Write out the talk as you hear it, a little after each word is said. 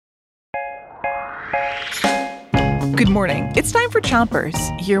Good morning. It's time for Chompers,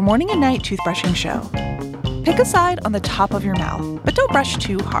 your morning and night toothbrushing show. Pick a side on the top of your mouth, but don't brush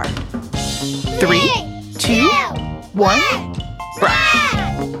too hard. 3, 2, 1, brush.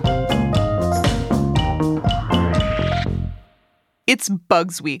 It's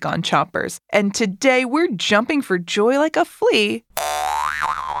Bugs Week on Chompers, and today we're jumping for joy like a flea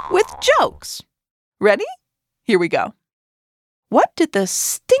with jokes. Ready? Here we go. What did the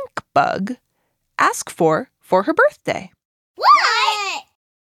stink bug ask for her birthday? What?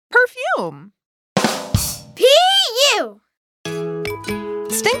 Perfume. P.U.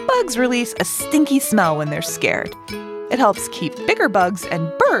 Stink bugs release a stinky smell when they're scared. It helps keep bigger bugs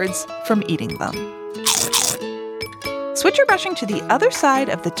and birds from eating them. Switch your brushing to the other side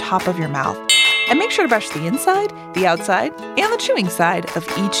of the top of your mouth, and make sure to brush the inside, the outside, and the chewing side of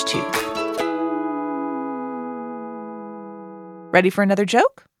each tooth. Ready for another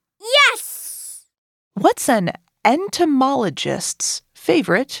joke? Yes! What's an entomologist's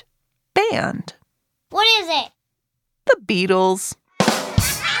favorite band? What is it? The Beetles.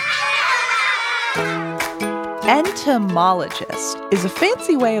 Entomologist is a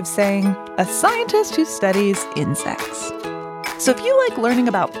fancy way of saying a scientist who studies insects. So if you like learning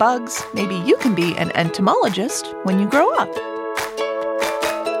about bugs, maybe you can be an entomologist when you grow up.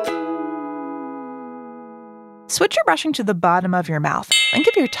 Switch your brushing to the bottom of your mouth and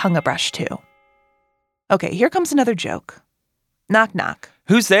give your tongue a brush too. Okay, here comes another joke. Knock, knock.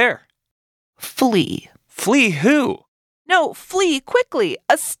 Who's there? Flea. Flea who? No, flee quickly.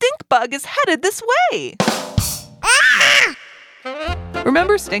 A stink bug is headed this way.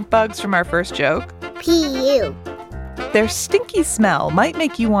 Remember stink bugs from our first joke? P.U. Their stinky smell might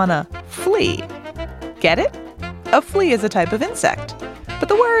make you want to flee. Get it? A flea is a type of insect. But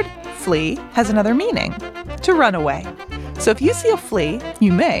the word flee has another meaning, to run away. So if you see a flea,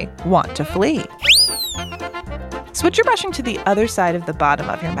 you may want to flee. Switch your brushing to the other side of the bottom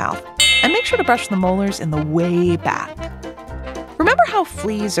of your mouth, and make sure to brush the molars in the way back. Remember how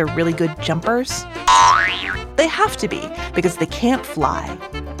fleas are really good jumpers? They have to be, because they can't fly.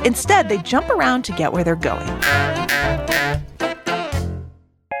 Instead, they jump around to get where they're going.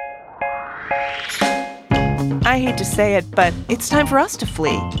 I hate to say it, but it's time for us to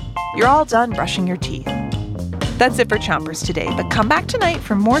flee. You're all done brushing your teeth. That's it for Chompers today, but come back tonight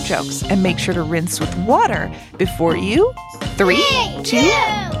for more jokes and make sure to rinse with water before you 3, 2,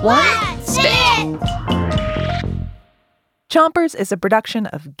 1, spit. Chompers is a production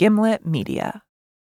of Gimlet Media.